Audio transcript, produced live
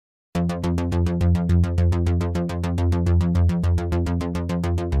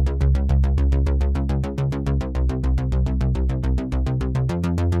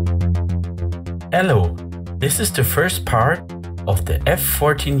Hello, this is the first part of the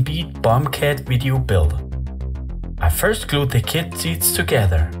F14B Bombcat video build. I first glued the kit seats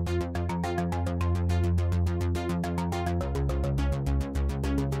together.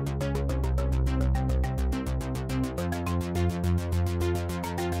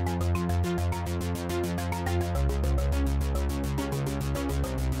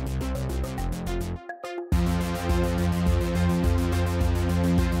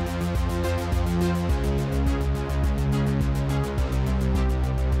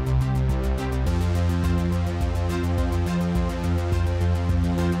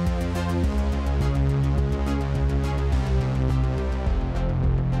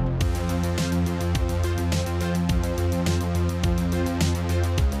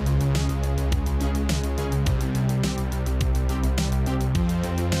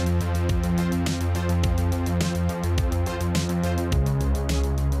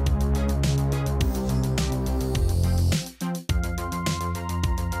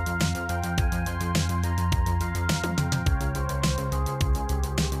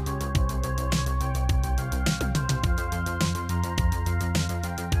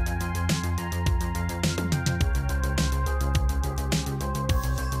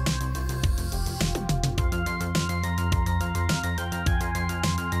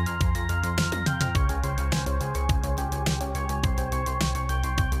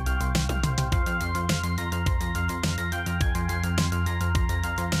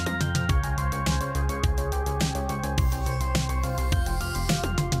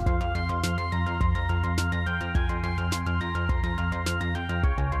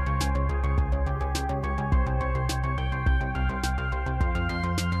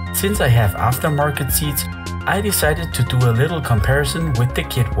 Since I have aftermarket seats, I decided to do a little comparison with the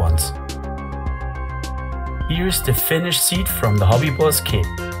kit ones. Here's the finished seat from the Hobby Boss kit.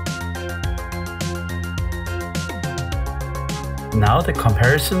 Now the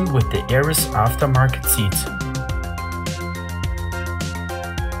comparison with the Ares aftermarket seats.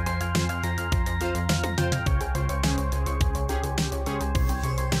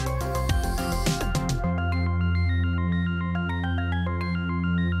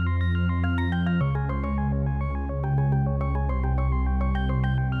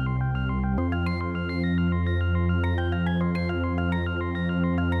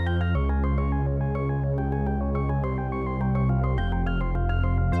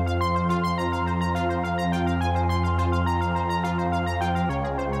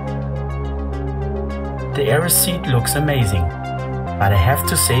 The Ares seat looks amazing, but I have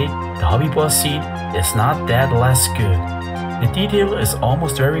to say the Hobby Boss seat is not that less good. The detail is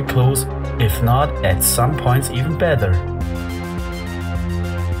almost very close, if not at some points even better.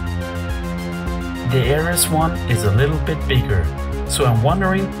 The Ares one is a little bit bigger, so I'm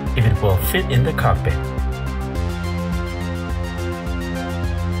wondering if it will fit in the cockpit.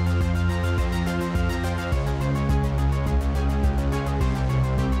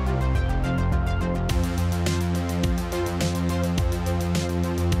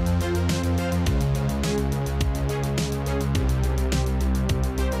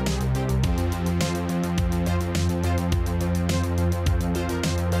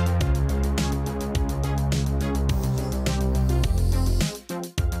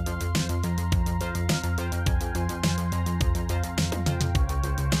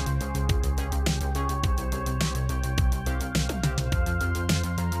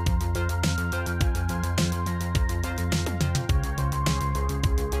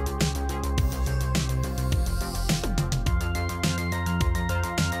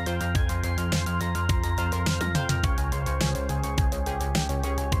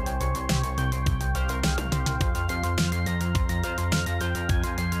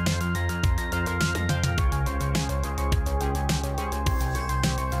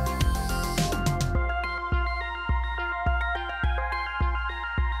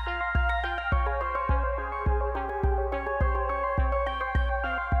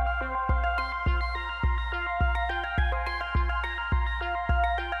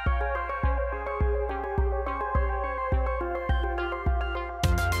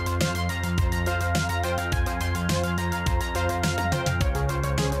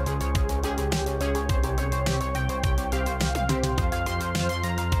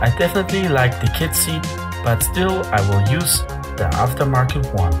 I definitely like the kit seat, but still I will use the aftermarket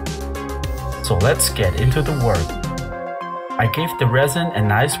one. So let's get into the work. I gave the resin a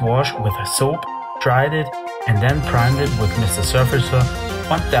nice wash with a soap, dried it, and then primed it with Mr. Surfacer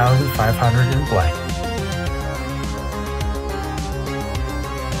 1500 in black.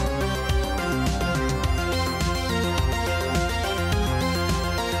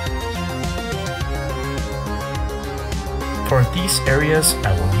 For these areas,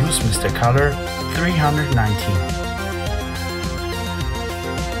 I will use Mr. Color 319.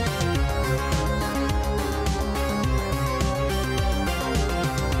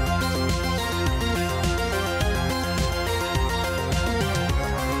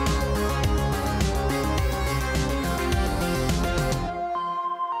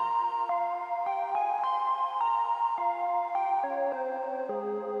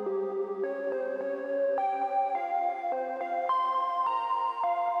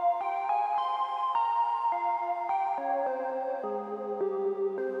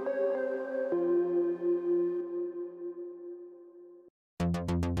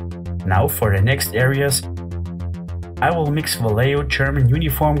 Now for the next areas, I will mix Vallejo German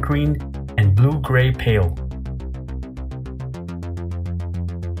uniform green and blue-gray pale.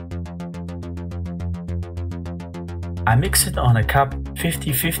 I mix it on a cup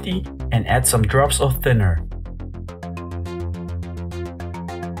 50-50 and add some drops of thinner.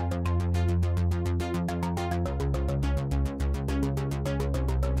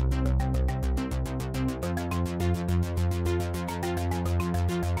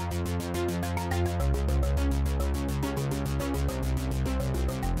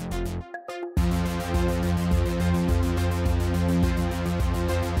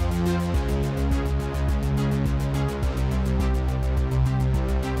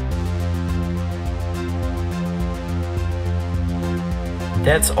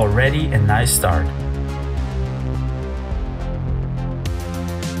 That's already a nice start.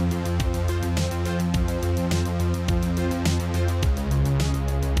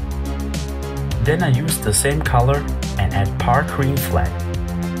 Then I use the same color and add par green flag.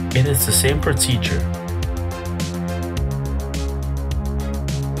 It is the same procedure.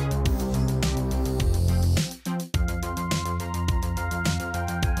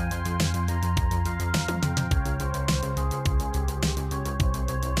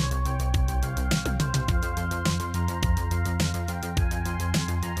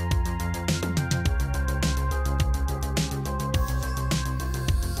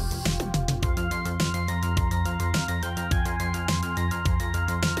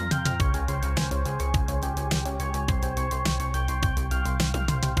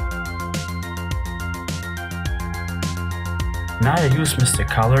 Now I use Mr.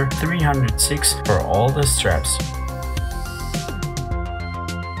 Color 306 for all the straps.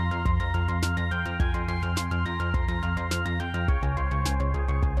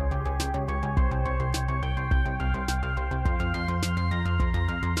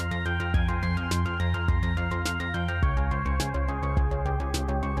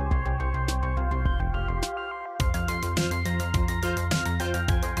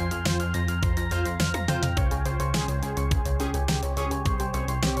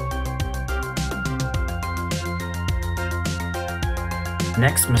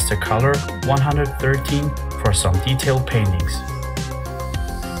 Next, Mr. Color 113 for some detailed paintings.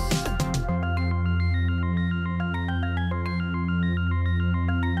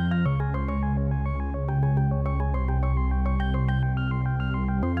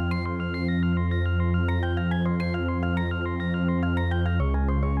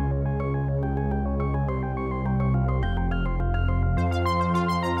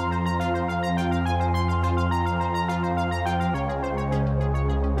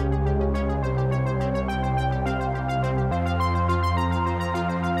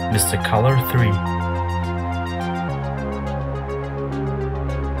 Mr. Color 3.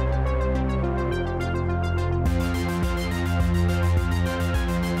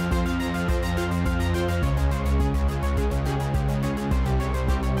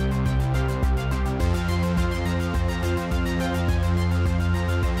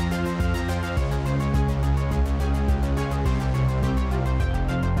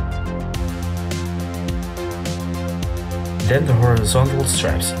 Then the horizontal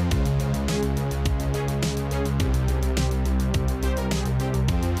straps.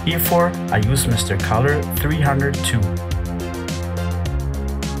 Herefore, I use Mr. Color 302.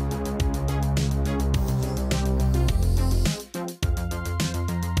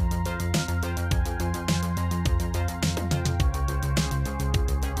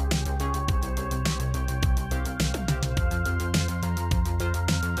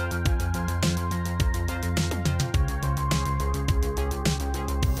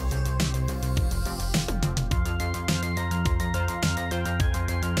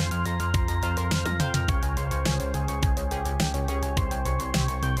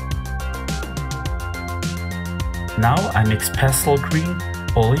 Now I mix pastel green,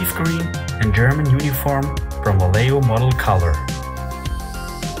 olive green and German uniform from Vallejo model color.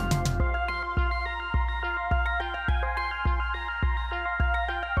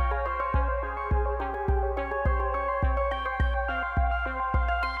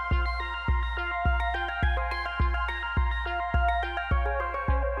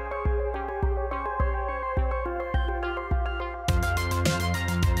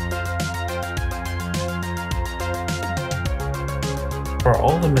 For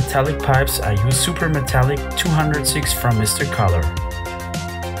all the metallic pipes, I use Super Metallic 206 from Mr. Color.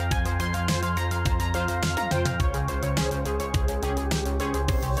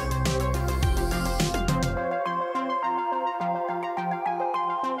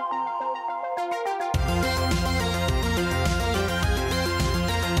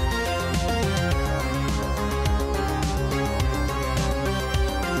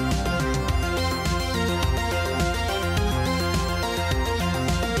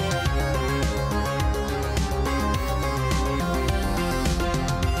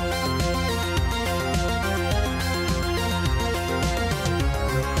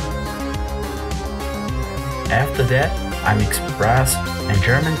 After that, I mix brass and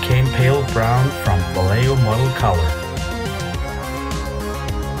German cane pale brown from Vallejo model color.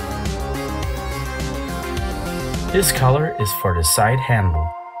 This color is for the side handle.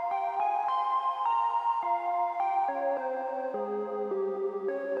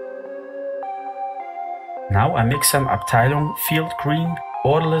 Now I mix some Abteilung field green,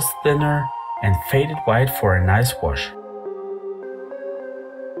 borderless thinner and faded white for a nice wash.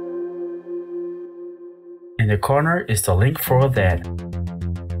 In the corner is the link for that.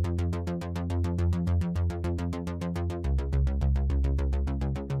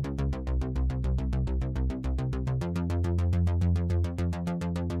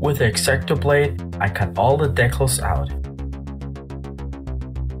 With the X-Acto blade, I cut all the decals out.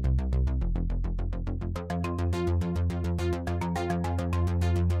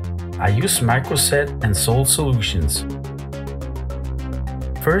 I use microset and salt solutions.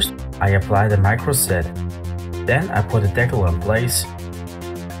 First, I apply the microset. Then I put the decal in place.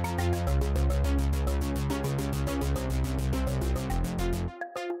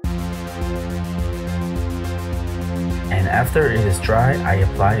 And after it is dry, I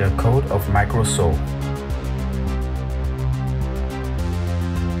apply a coat of micro salt.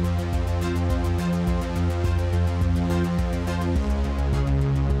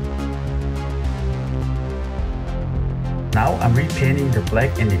 Now I'm repainting the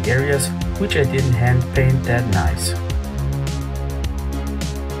black in the areas which I didn't hand paint that nice.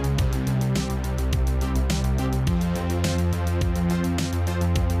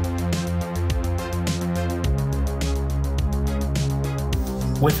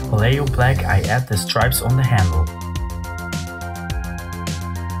 With Vallejo black, I add the stripes on the handle.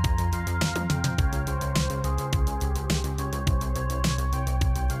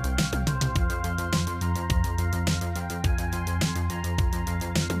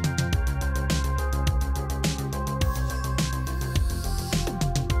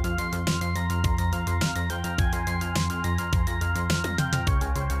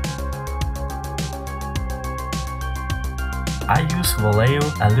 I use Vallejo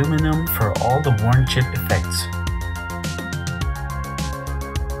aluminum for all the worn chip effects.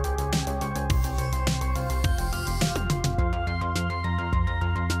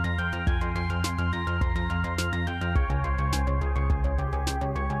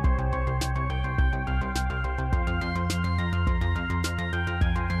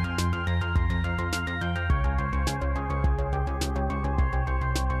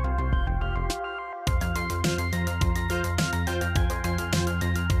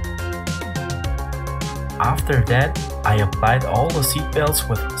 After that, I applied all the seat belts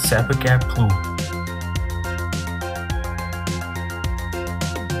with Gap glue.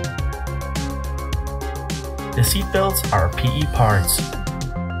 The seat belts are PE parts.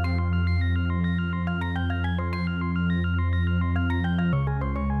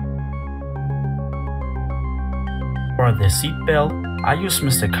 For the seat belt, I use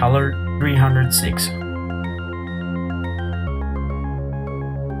Mr. Color 306.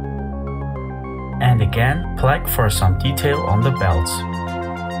 And again, black for some detail on the belts.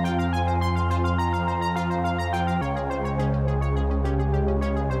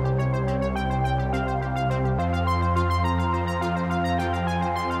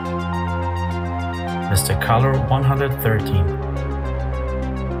 Mr. Color 113.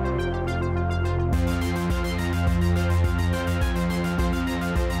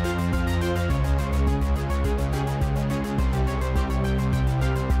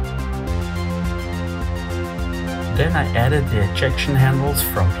 Then I added the ejection handles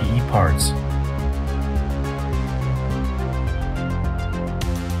from PE parts.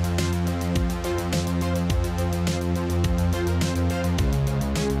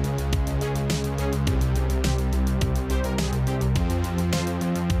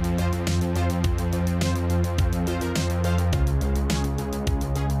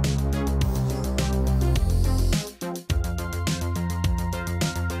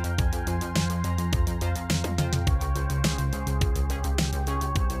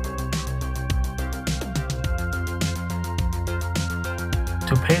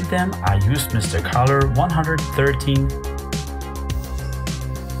 paint them, I used Mr. Color 113,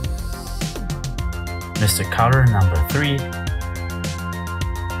 Mr. Color number 3,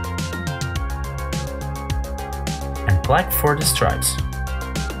 and black for the stripes.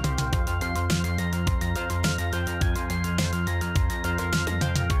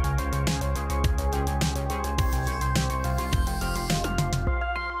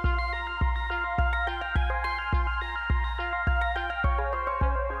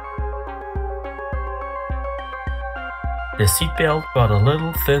 The seatbelt got a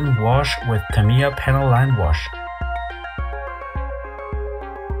little thin wash with Tamiya panel line wash.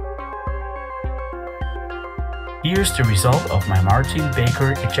 Here's the result of my Martin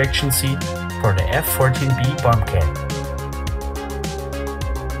Baker ejection seat for the F14B Bombcat.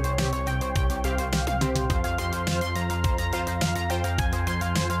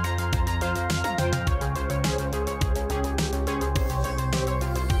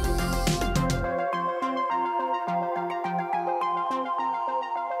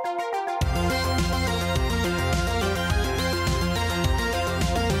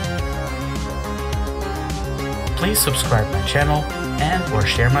 Please subscribe my channel and or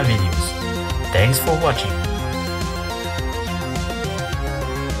share my videos. Thanks for watching.